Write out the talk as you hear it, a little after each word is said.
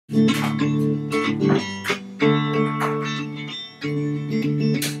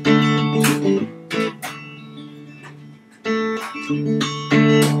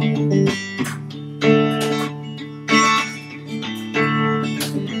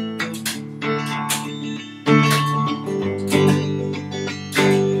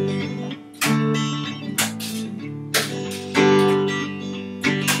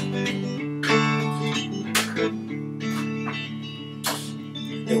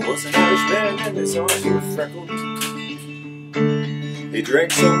There was an Irishman and his arms were freckled. He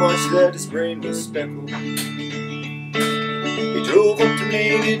drank so much that his brain was speckled. He drove up to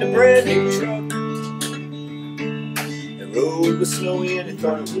Maine in a brand new truck. The road was snowy and he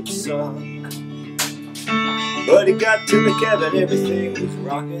thought it would suck. But he got to the cabin, everything was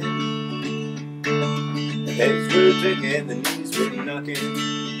rocking. The heads were big and the knees were knocking.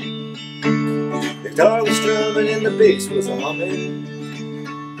 The guitar was strumming and the bass was humming.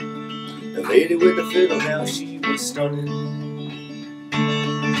 The lady with the fiddle, now she was stunning.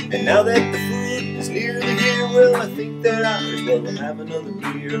 And now that the food is nearly here, well, I think that Irish boy will have another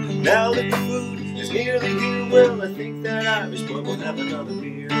beer. Now that the food is nearly here, well, I think that Irish boy will have another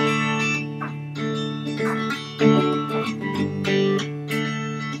beer.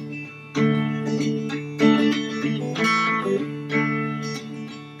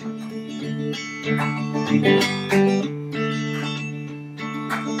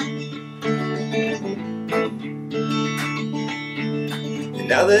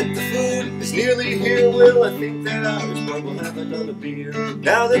 Now that the food is nearly here, well, I think that Irish boy will have another beer.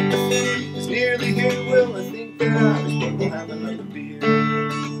 Now that the food is nearly here, well, I think that Irish boy will have another beer.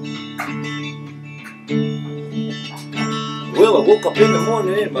 Well, I woke up in the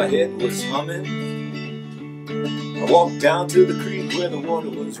morning and my head was humming. I walked down to the creek where the water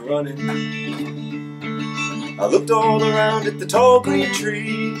was running. I looked all around at the tall green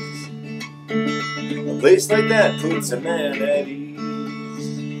trees. A place like that puts a man at ease.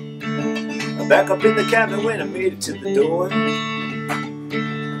 Back up in the cabin when I made it to the door. The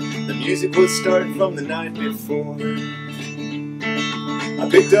music was starting from the night before. I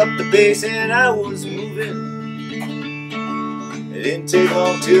picked up the bass and I was moving. It didn't take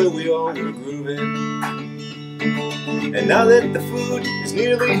long till we all were grooving. And now that the food is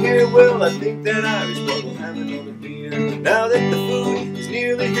nearly here, well, I think that Irish boy will have another beer. Now that the food is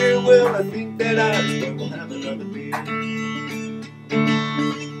nearly here, well, I think that Irish boy will have another beer.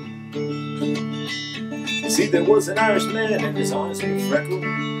 See, there was an Irishman and his eyes were freckled.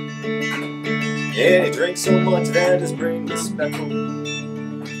 And he drank so much that his brain was speckled.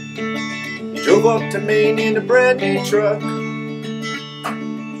 He drove up to Maine in a brand new truck. The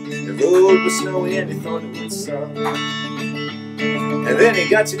road was snowy and he thought it would suck. And then he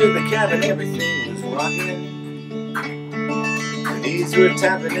got to the cabin, everything was rocking. The knees were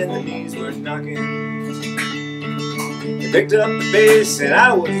tapping and the knees were knocking. He picked up the bass and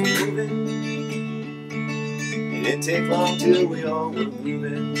I was moving. It didn't take long till we all were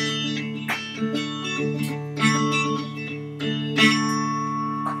moving.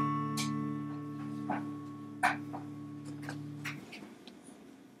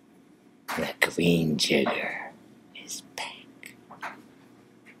 The Green Jigger.